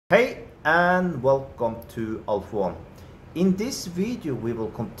Hey and welcome to Alpha One. In this video we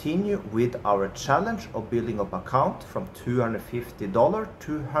will continue with our challenge of building up account from $250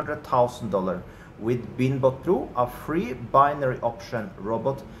 to $100,000 with BinBotPro, a free binary option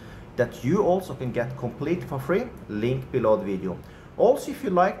robot that you also can get complete for free. Link below the video. Also, if you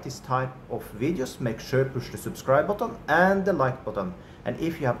like this type of videos, make sure to push the subscribe button and the like button. And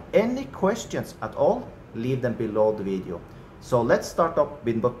if you have any questions at all, leave them below the video. So let's start up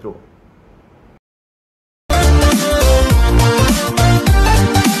BinBotPro.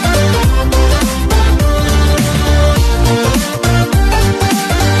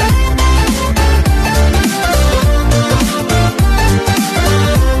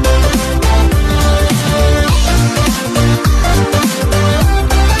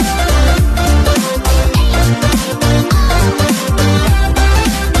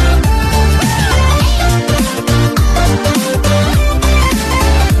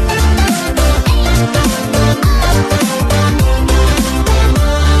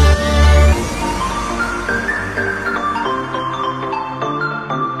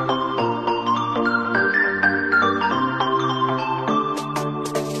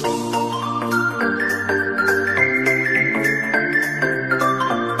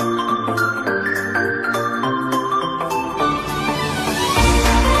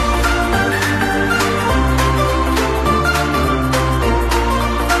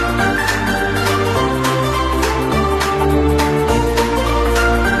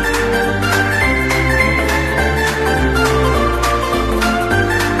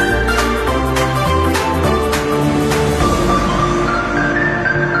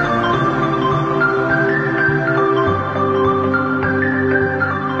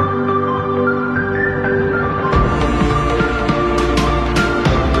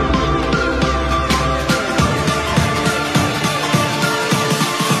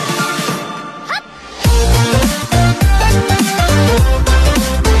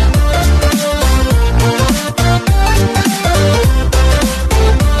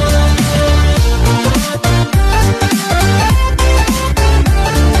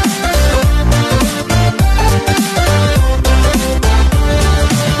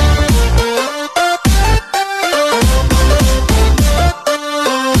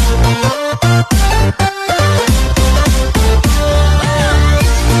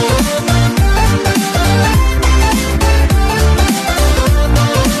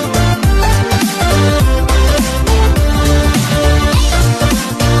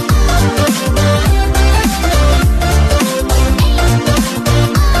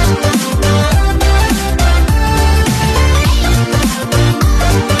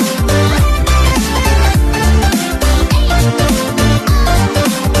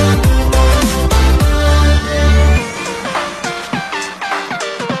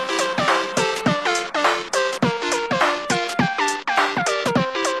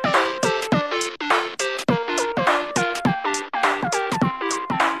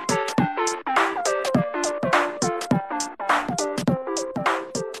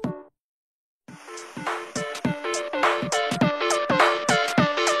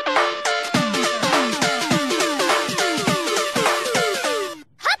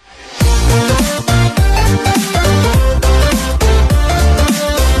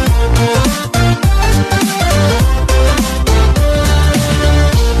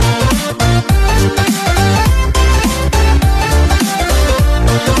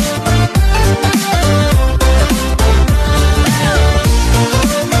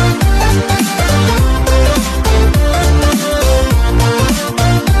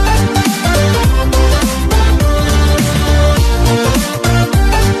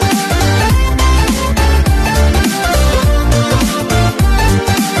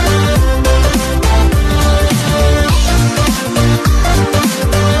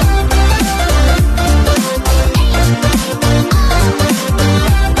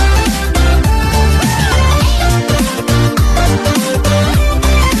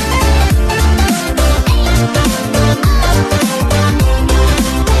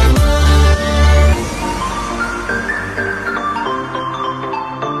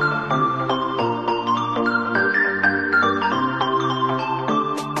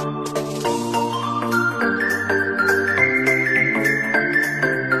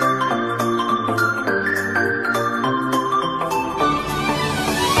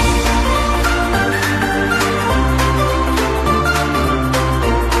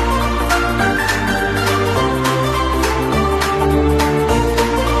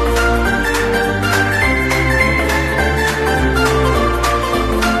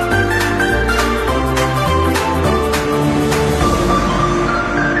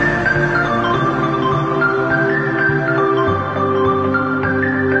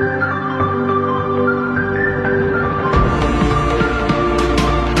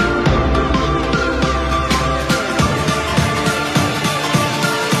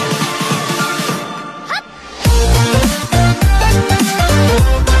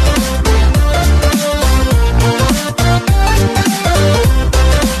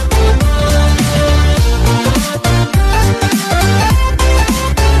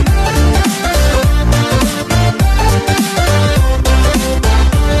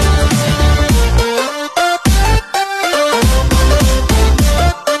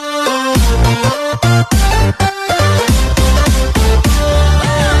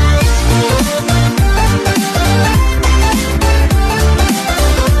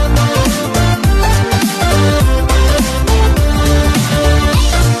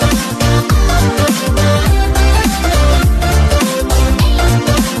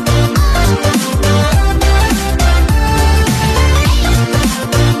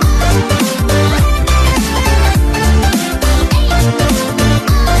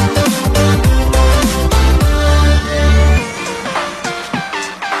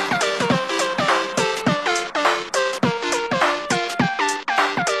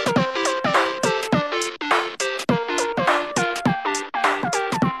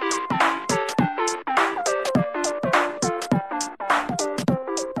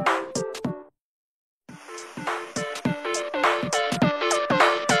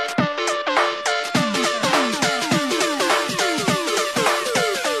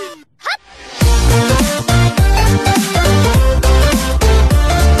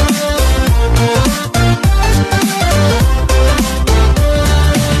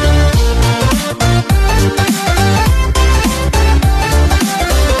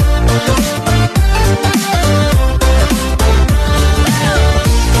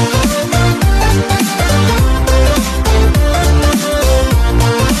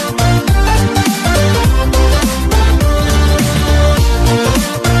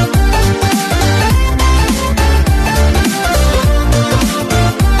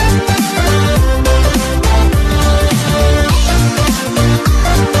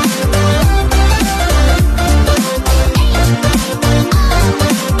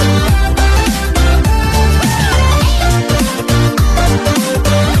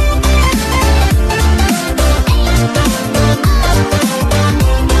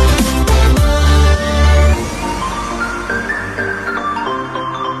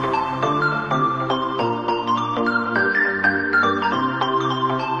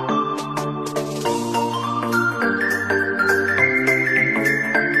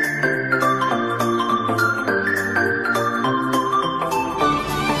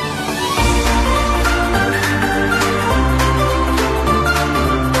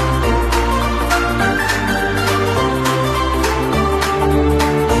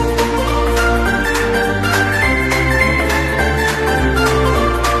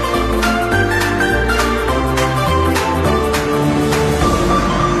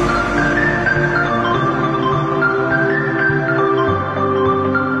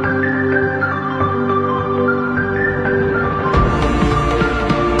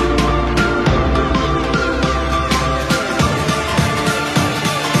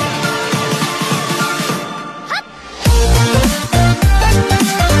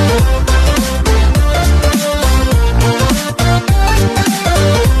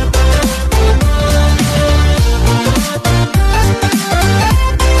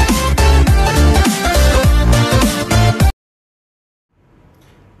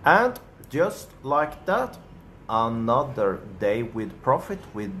 And just like that, another day with profit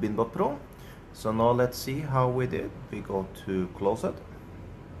with BinBotPro. So now let's see how we did. We go to close it.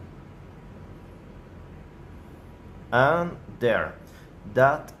 And there,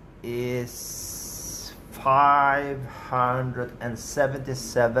 that is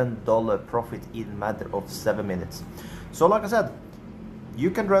 $577 profit in a matter of 7 minutes. So like I said, you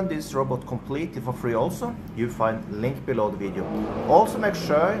can run this robot completely for free also. You find link below the video. Also make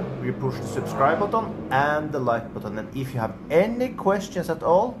sure you push the subscribe button and the like button. And if you have any questions at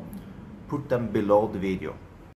all, put them below the video.